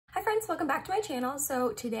friends, welcome back to my channel.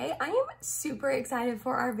 So today I am super excited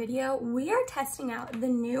for our video. We are testing out the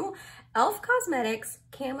new e.l.f. Cosmetics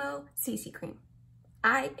Camo CC Cream.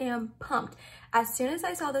 I am pumped. As soon as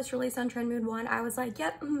I saw this release on Trend Mood 1, I was like,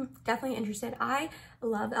 yep, definitely interested. I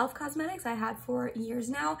love e.l.f. Cosmetics. I have for years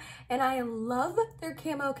now, and I love their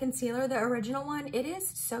Camo Concealer, the original one. It is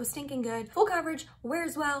so stinking good. Full coverage,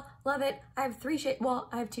 wears well, love it. I have three shades, well,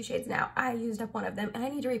 I have two shades now. I used up one of them, and I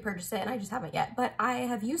need to repurchase it, and I just haven't yet. But I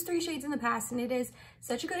have used three shades in the past, and it is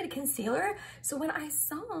such a good concealer. So when I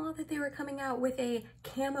saw that they were coming out with a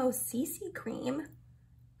Camo CC Cream,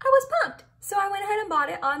 I was pumped. So I went ahead and bought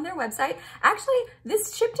it on their website. Actually,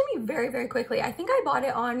 this shipped to me very, very quickly. I think I bought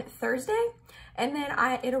it on Thursday, and then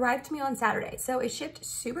it arrived to me on Saturday. So it shipped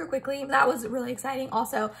super quickly. That was really exciting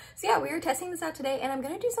also. So yeah, we are testing this out today, and I'm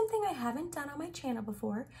gonna do something I haven't done on my channel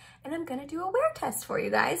before, and I'm gonna do a wear test for you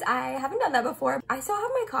guys. I haven't done that before. I still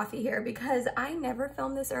have my coffee here because I never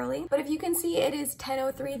film this early, but if you can see, it is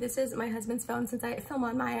 10:03. This is my husband's phone. Since I film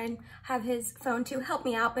on mine, I have his phone to help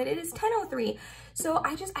me out, but it is 10:03. So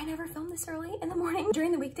I never film this early in the morning.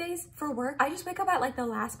 During the weekdays for work, I just wake up at like the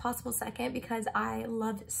last possible second because I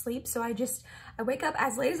love sleep. So I wake up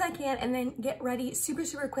as late as I can and then get ready super,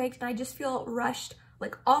 super quick. And I just feel rushed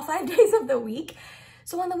like all 5 days of the week.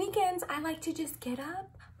 So on the weekends, I like to just get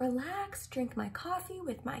up, relax, drink my coffee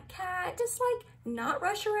with my cat, just like not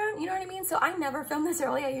rush around, you know what I mean? So I never film this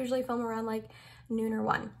early. I usually film around like noon or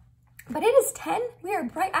 1. But it is 10. We are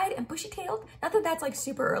bright-eyed and bushy-tailed. Not that that's like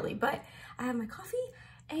super early, but I have my coffee,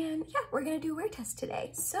 and yeah, we're gonna do a wear test today.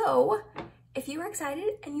 So if you are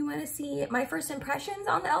excited and you wanna see my first impressions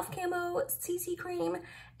on the e.l.f. Camo CC Cream,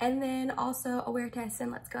 and then also a wear test, then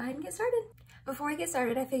let's go ahead and get started. Before I get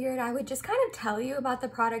started, I figured I would just kind of tell you about the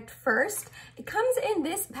product first. It comes in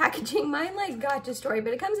this packaging. Mine like got destroyed,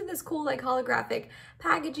 but it comes in this cool like holographic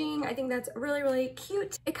packaging. I think that's really, really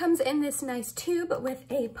cute. It comes in this nice tube with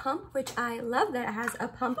a pump, which I love that it has a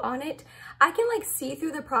pump on it. I can like see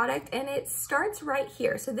through the product, and it starts right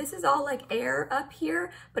here. So this is all like air up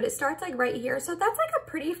here, but it starts like right here. So that's like a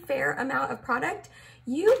pretty fair amount of product.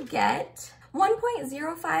 You get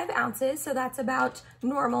 1.05 ounces, so that's about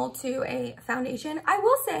normal to a foundation. I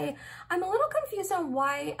will say I'm a little confused on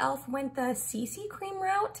why e.l.f. went the CC cream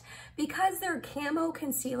route, because their Camo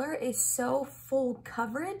concealer is so full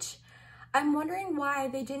coverage. I'm wondering why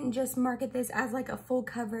they didn't just market this as like a full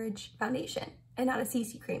coverage foundation and not a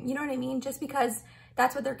CC cream. You know what I mean? Just because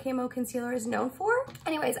that's what their Camo concealer is known for.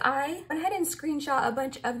 Anyways, I went ahead and screenshot a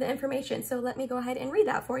bunch of the information, so let me go ahead and read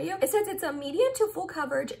that for you. It says it's a medium to full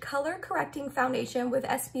coverage color correcting foundation with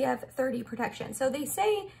SPF 30 protection. So they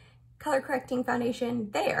say color correcting foundation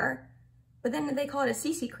there, but then they call it a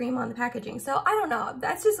CC cream on the packaging. So I don't know,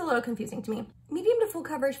 that's just a little confusing to me. Medium to full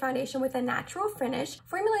coverage foundation with a natural finish,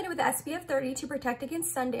 formulated with SPF 30 to protect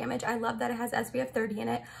against sun damage. I love that it has SPF 30 in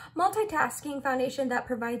it. Multitasking foundation that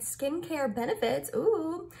provides skincare benefits.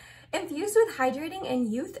 Ooh. Infused with hydrating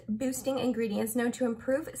and youth boosting ingredients known to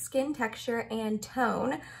improve skin texture and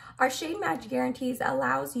tone. Our shade match guarantees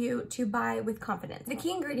allows you to buy with confidence. The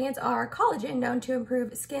key ingredients are collagen, known to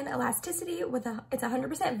improve skin elasticity it's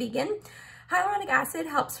 100% vegan. Hyaluronic acid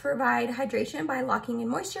helps provide hydration by locking in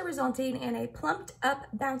moisture, resulting in a plumped up,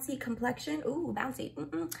 bouncy complexion. Ooh, bouncy.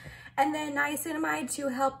 And then niacinamide to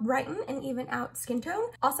help brighten and even out skin tone.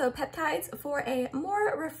 Also peptides for a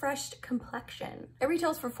more refreshed complexion. It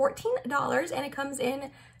retails for $14 and it comes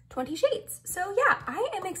in 20 shades. So yeah, I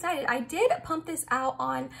am excited. I did pump this out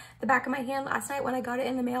on the back of my hand last night when I got it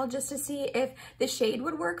in the mail, just to see if the shade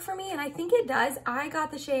would work for me, and I think it does. I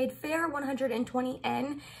got the shade Fair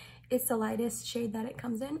 120N. It's the lightest shade that it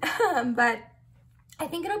comes in, but I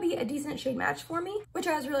think it'll be a decent shade match for me, which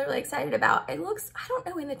I was really, really excited about. It looks, I don't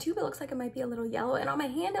know, in the tube it looks like it might be a little yellow, and on my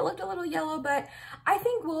hand it looked a little yellow, but I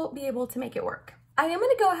think we'll be able to make it work. I am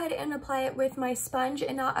gonna go ahead and apply it with my sponge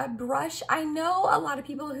and not a brush. I know a lot of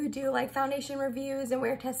people who do like foundation reviews and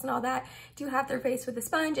wear tests and all that do half their face with a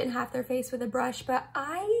sponge and half their face with a brush, but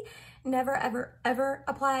I never, ever, ever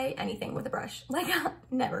apply anything with a brush. Like,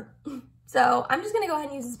 never. So I'm just gonna go ahead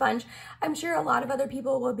and use a sponge. I'm sure a lot of other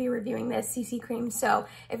people will be reviewing this CC cream, so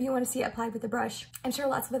if you wanna see it applied with a brush, I'm sure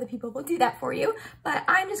lots of other people will do that for you, but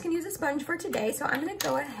I'm just gonna use a sponge for today. So I'm gonna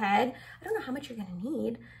go ahead, I don't know how much you're gonna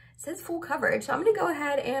need. It says full coverage, so I'm gonna go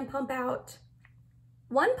ahead and pump out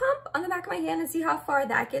one pump on the back of my hand and see how far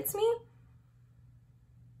that gets me.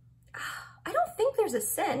 I don't think there's a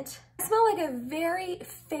scent. I smell like a very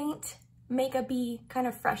faint makeup-y kind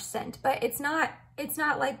of fresh scent, but it's not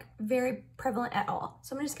like very prevalent at all.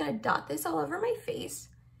 So I'm just gonna dot this all over my face.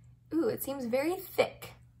 Ooh, it seems very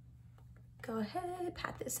thick. Go ahead,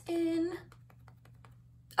 pat this in.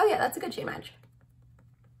 Oh yeah, that's a good shade match.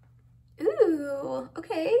 Ooh,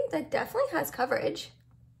 okay, that definitely has coverage.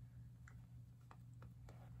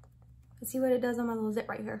 Let's see what it does on my little zip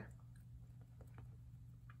right here.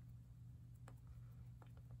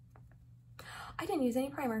 I didn't use any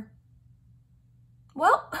primer.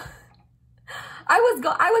 Well, I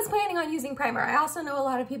was planning on using primer. I also know a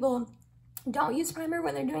lot of people don't use primer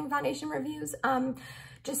when they're doing foundation reviews,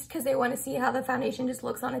 just because they want to see how the foundation just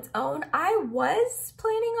looks on its own. I was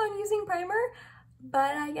planning on using primer,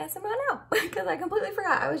 but I guess I'm not now because I completely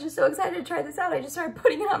forgot. I was just so excited to try this out. I just started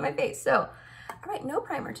putting it on my face. So, all right, no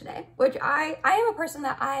primer today, which I am a person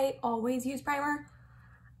that I always use primer.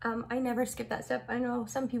 I never skip that step. I know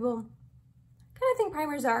some people kind of think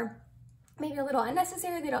primers are maybe a little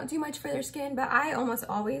unnecessary. They don't do much for their skin, but I almost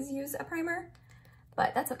always use a primer,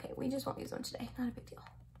 but that's okay. We just won't use one today. Not a big deal.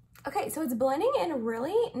 Okay, so it's blending in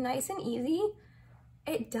really nice and easy.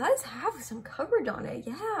 It does have some coverage on it.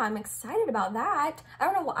 Yeah, I'm excited about that. I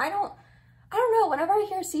don't know. I don't know. Whenever I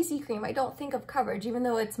hear CC cream, I don't think of coverage, even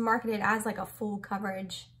though it's marketed as like a full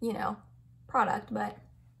coverage, you know, product, but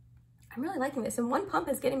I'm really liking this. And one pump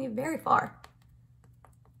is getting me very far.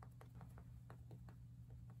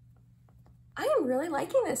 I am really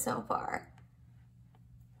liking this so far.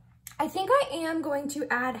 I think I am going to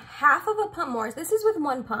add half of a pump more. This is with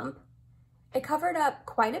one pump. It covered up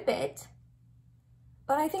quite a bit,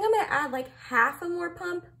 but I think I'm gonna add like half a more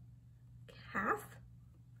pump, half.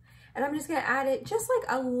 And I'm just gonna add it just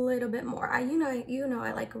like a little bit more. You know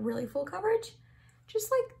I like really full coverage.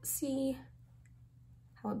 Just like see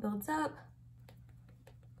how it builds up.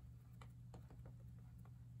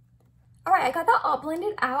 All right, I got that all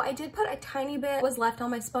blended out. I did put a tiny bit was left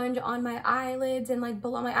on my sponge on my eyelids and like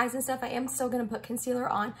below my eyes and stuff. I am still gonna put concealer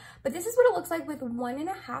on, but this is what it looks like with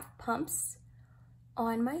 1.5 pumps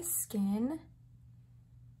on my skin.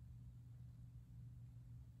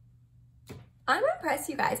 I'm impressed,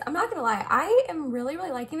 you guys. I'm not gonna lie. I am really,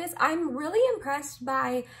 really liking this. I'm really impressed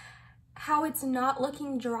by how it's not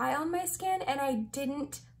looking dry on my skin, and I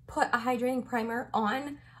didn't put a hydrating primer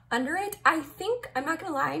on under it. I'm not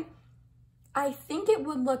gonna lie, I think it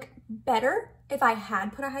would look better if I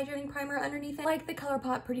had put a hydrating primer underneath it. Like the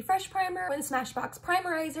ColourPop Pretty Fresh primer or the Smashbox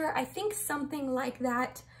Primerizer. I think something like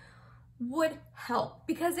that would help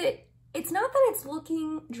because it's not that it's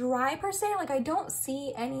looking dry per se. Like I don't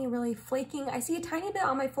see any really flaking. I see a tiny bit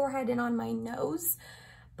on my forehead and on my nose.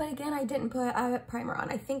 But again, I didn't put a primer on.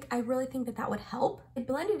 I really think that would help. It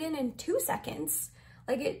blended in 2 seconds.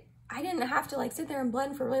 I didn't have to like sit there and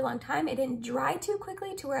blend for a really long time. It didn't dry too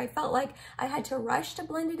quickly to where I felt like I had to rush to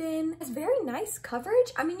blend it in. It's very nice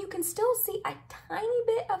coverage. I mean, you can still see a tiny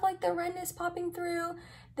bit of like the redness popping through,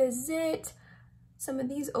 the zit, some of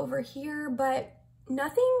these over here, but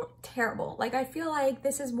nothing terrible. Like I feel like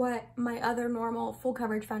this is what my other normal full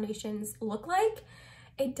coverage foundations look like.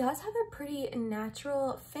 It does have a pretty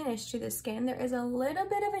natural finish to the skin. There is a little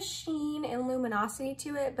bit of a sheen and luminosity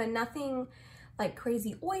to it, but nothing like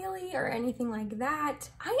crazy oily or anything like that.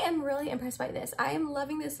 I am really impressed by this. I am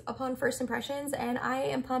loving this upon first impressions and I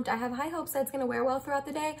am pumped. I have high hopes that it's gonna wear well throughout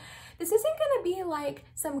the day. This isn't gonna be like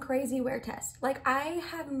some crazy wear test. Like I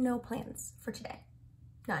have no plans for today,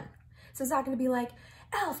 none. So it's not gonna be like,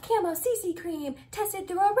 e.l.f. Camo CC Cream tested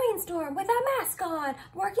through a rainstorm with a mask on,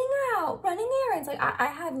 working out, running errands. Like I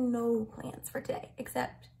have no plans for today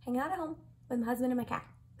except hanging out at home with my husband and my cat.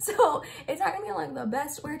 So it's not gonna be like the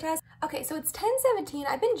best wear test. Okay, so it's 10:17.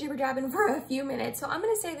 I've been jibber jabbing for a few minutes, so I'm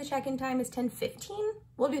gonna say the check-in time is 10:15.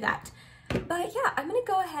 We'll do that. But yeah, I'm gonna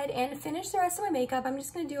go ahead and finish the rest of my makeup. I'm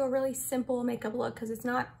just gonna do a really simple makeup look because it's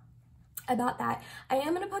not about that. I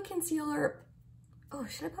am gonna put concealer. Oh,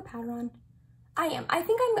 should I put powder on? I am. I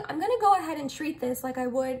think I'm gonna go ahead and treat this like I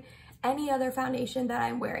would any other foundation that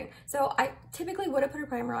I'm wearing. So I typically would have put a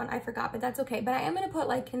primer on, I forgot, but that's okay. But I am gonna put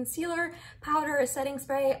like concealer, powder, setting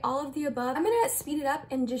spray, all of the above. I'm gonna speed it up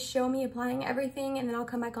and just show me applying everything, and then I'll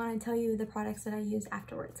come back on and tell you the products that I use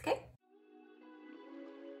afterwards, okay?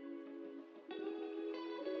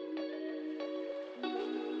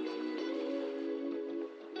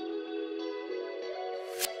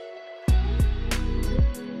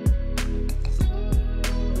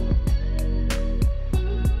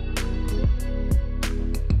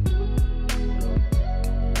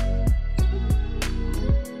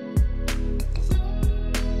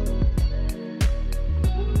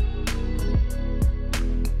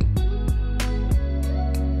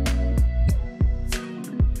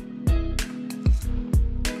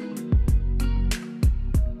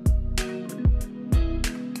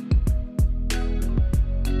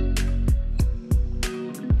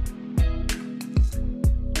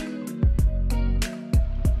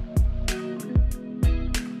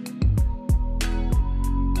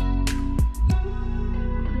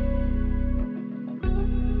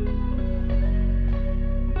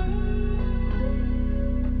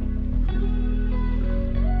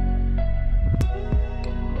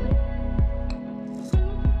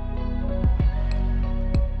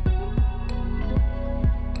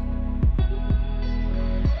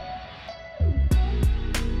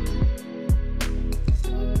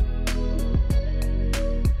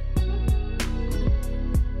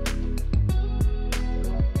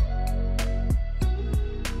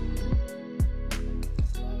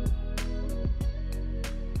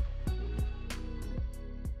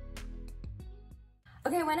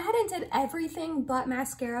 went ahead and did everything but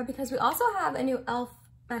mascara because we also have a new e.l.f.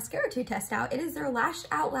 mascara to test out. It is their Lash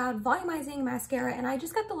Out Loud Volumizing Mascara, and I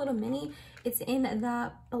just got the little mini. It's in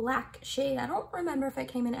the black shade. I don't remember if it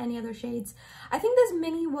came in any other shades. I think this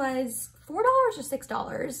mini was $4 or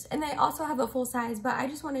 $6, and they also have a full size, but I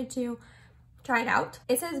just wanted to try it out.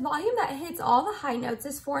 It says volume that hits all the high notes.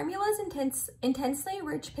 This formula's intensely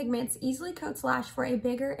rich pigments easily coats lash for a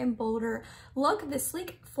bigger and bolder look. The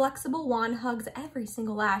sleek, flexible wand hugs every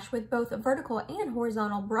single lash with both vertical and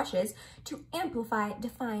horizontal brushes to amplify,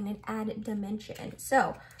 define, and add dimension.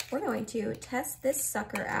 So we're going to test this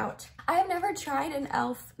sucker out. I have never tried an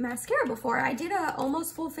e.l.f. mascara before. I did a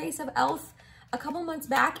almost full face of e.l.f. a couple months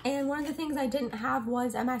back, and one of the things I didn't have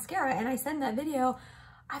was a mascara, and I said in that video,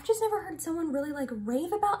 I've just never heard someone really like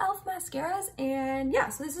rave about e.l.f. mascaras, and yeah,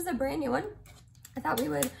 so this is a brand new one. I thought we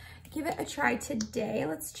would give it a try today.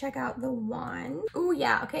 Let's check out the wand. Oh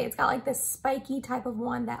yeah, okay, it's got like this spiky type of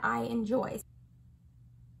wand that I enjoy.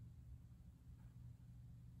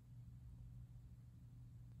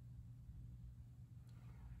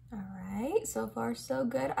 All right, so far so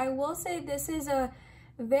good. I will say this is a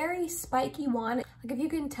very spiky wand. Like if you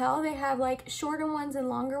can tell, they have like shorter ones and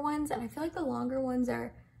longer ones, and I feel like the longer ones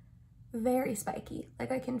are very spiky.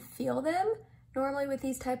 Like I can feel them. Normally with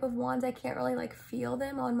these type of wands, I can't really like feel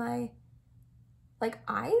them on my like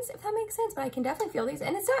eyes, if that makes sense, but I can definitely feel these.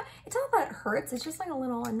 And it's not that it hurts. It's just like a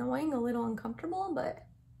little annoying, a little uncomfortable, but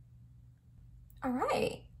all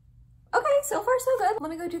right. Okay, so far so good.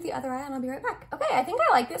 Let me go do the other eye and I'll be right back. Okay, I think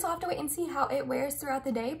I like this. I'll have to wait and see how it wears throughout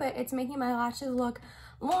the day, but it's making my lashes look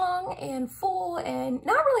long and full and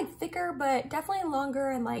not really thicker, but definitely longer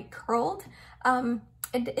and like curled.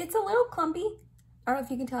 It's a little clumpy. I don't know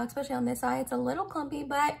if you can tell, especially on this eye, it's a little clumpy,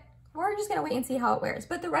 but we're just gonna wait and see how it wears.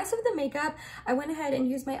 But the rest of the makeup, I went ahead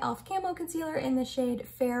and used my e.l.f. Camo Concealer in the shade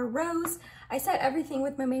Fair Rose. I set everything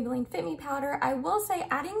with my Maybelline Fit Me powder. I will say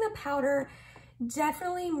adding the powder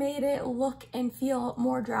definitely made it look and feel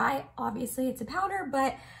more dry. Obviously it's a powder,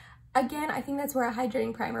 but again, I think that's where a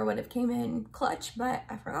hydrating primer would have came in clutch, but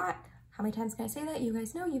I forgot. How many times can I say that? You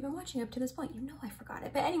guys know, you've been watching up to this point. You know I forgot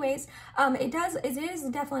it. But anyways, it is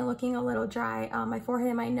definitely looking a little dry on my forehead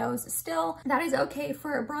and my nose still. That is okay.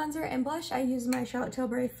 For bronzer and blush, I use my Charlotte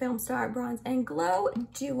Tilbury Film Star Bronze and Glow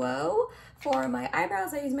Duo. For my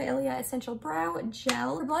eyebrows, I use my Ilia Essential Brow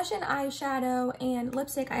Gel. For blush and eyeshadow and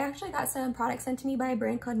lipstick, I actually got some products sent to me by a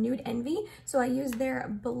brand called Nude Envy. So I use their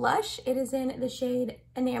blush. It is in the shade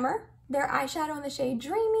Enamor. Their eyeshadow in the shade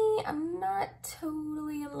Dreamy. I'm not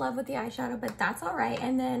totally in love with the eyeshadow, but that's all right.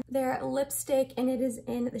 And then their lipstick, and it is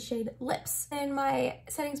in the shade Lips. And my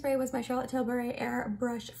setting spray was my Charlotte Tilbury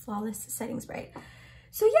Airbrush Flawless Setting Spray.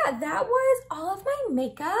 So yeah, that was all of my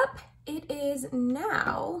makeup. It is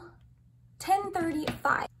now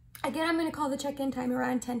 10:35. Again, I'm gonna call the check-in time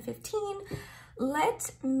around 10:15.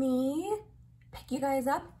 Let me pick you guys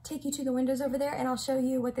up, take you to the windows over there, and I'll show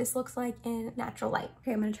you what this looks like in natural light.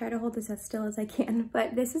 Okay, I'm gonna try to hold this as still as I can,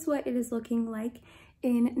 but this is what it is looking like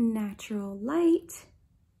in natural light.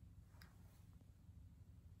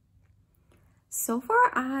 So far,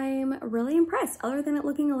 I'm really impressed, other than it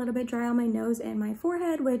looking a little bit dry on my nose and my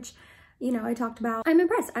forehead, which, you know, I talked about. I'm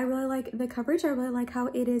impressed. I really like the coverage. I really like how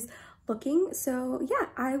it is looking. So yeah,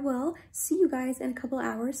 I will see you guys in a couple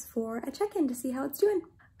hours for a check-in to see how it's doing.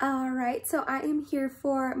 All right, so I am here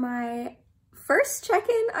for my first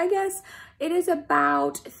check-in, I guess. It is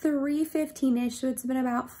about 3:15-ish, so it's been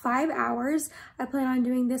about 5 hours. I plan on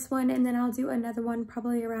doing this one, and then I'll do another one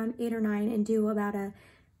probably around 8 or 9 and do about a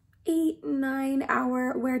 8-9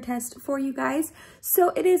 hour wear test for you guys. So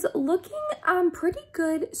it is looking pretty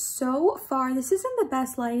good so far. This isn't the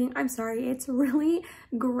best lighting. I'm sorry, it's really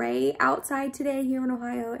gray outside today here in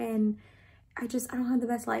Ohio, and I don't have the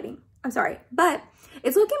best lighting. I'm sorry, but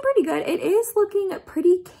it's looking pretty good. It is looking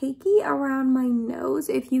pretty cakey around my nose,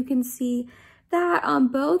 if you can see that on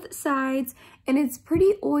both sides, and it's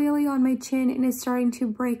pretty oily on my chin, and it's starting to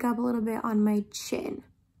break up a little bit on my chin.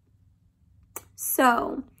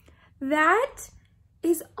 So that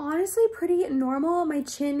is honestly pretty normal. My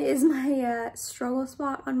chin is my struggle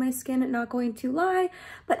spot on my skin, not going to lie,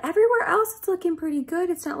 but everywhere else it's looking pretty good.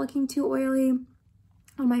 It's not looking too oily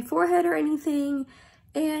on my forehead or anything.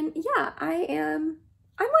 And yeah, I'm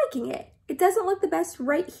liking it. It doesn't look the best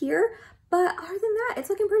right here, but other than that, it's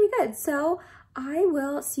looking pretty good. So I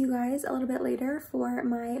will see you guys a little bit later for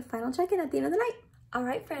my final check-in at the end of the night. All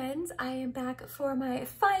right, friends, I am back for my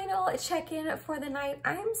final check-in for the night.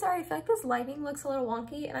 I'm sorry, I feel like this lighting looks a little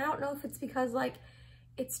wonky, and I don't know if it's because like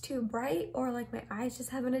it's too bright or like my eyes just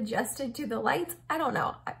haven't adjusted to the lights. I don't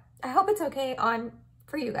know. I hope it's okay on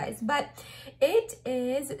for you guys, but it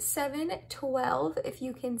is 7:12 if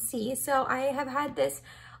you can see. So I have had this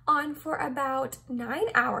on for about 9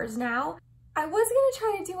 hours now. I was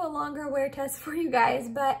gonna try to do a longer wear test for you guys,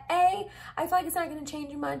 but A, I feel like it's not gonna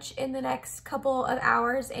change much in the next couple of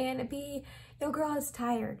hours, and B, your girl is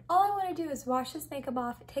tired. All I wanna do is wash this makeup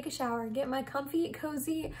off, take a shower, get my comfy,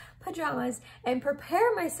 cozy pajamas, and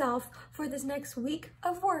prepare myself for this next week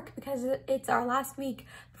of work because it's our last week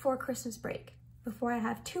before Christmas break, before I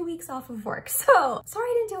have 2 weeks off of work. So sorry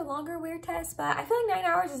I didn't do a longer wear test, but I feel like 9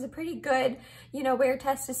 hours is a pretty good, wear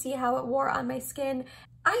test to see how it wore on my skin.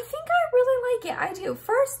 I think I really like it. I do.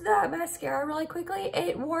 First, the mascara really quickly.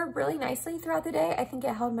 It wore really nicely throughout the day. I think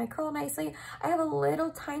it held my curl nicely. I have a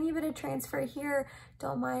little tiny bit of transfer here.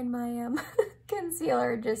 Don't mind my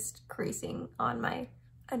concealer just creasing on my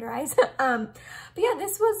under eyes. But yeah,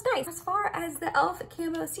 this was nice. As far as the e.l.f.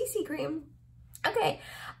 Camo CC Cream, okay,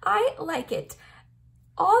 I like it.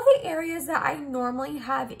 All the areas that I normally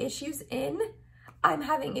have issues in, I'm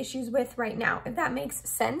having issues with right now, if that makes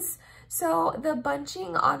sense. So the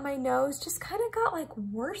bunching on my nose just kind of got like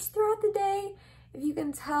worse throughout the day, if you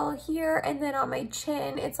can tell here. And then on my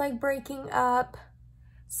chin, it's like breaking up.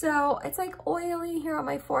 So it's like oily here on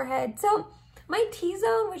my forehead. So my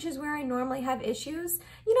T-zone, which is where I normally have issues,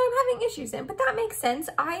 I'm having issues in, but that makes sense.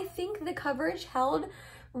 I think the coverage held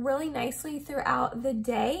really nicely throughout the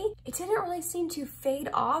day. It didn't really seem to fade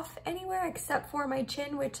off anywhere except for my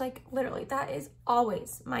chin, which like literally that is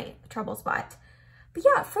always my trouble spot. But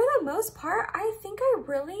yeah, for the most part, I think I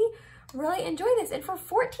really enjoy this. And for $14,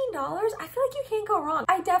 I feel like you can't go wrong.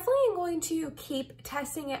 I definitely am going to keep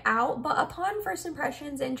testing it out, but upon first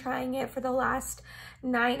impressions and trying it for the last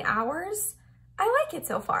 9 hours, I like it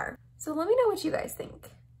so far. So let me know what you guys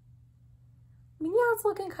think. I mean, yeah, it's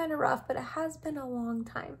looking kind of rough, but it has been a long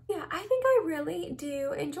time. Yeah, I think I really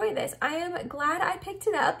do enjoy this. I am glad I picked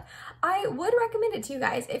it up. I would recommend it to you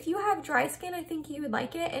guys. If you have dry skin, I think you would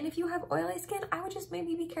like it. And if you have oily skin, I would just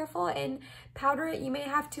maybe be careful and powder it. You may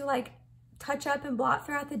have to like touch up and blot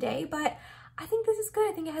throughout the day, but I think this is good.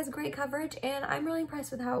 I think it has great coverage and I'm really impressed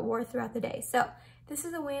with how it wore throughout the day. So this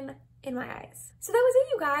is a win in my eyes. So that was it,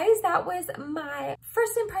 you guys. That was my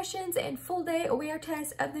first impressions and full day wear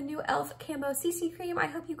test of the new e.l.f. Camo CC Cream. I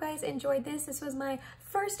hope you guys enjoyed this. This was my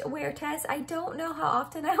first wear test. I don't know how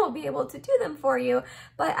often I will be able to do them for you,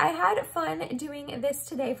 but I had fun doing this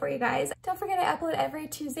today for you guys. Don't forget I upload every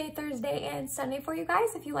Tuesday, Thursday, and Sunday for you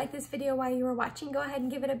guys. If you like this video while you were watching, go ahead and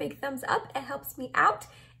give it a big thumbs up. It helps me out.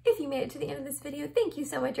 If you made it to the end of this video, thank you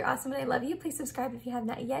so much. You're awesome and I love you. Please subscribe if you have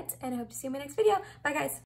not yet, and I hope to see you in my next video. Bye, guys.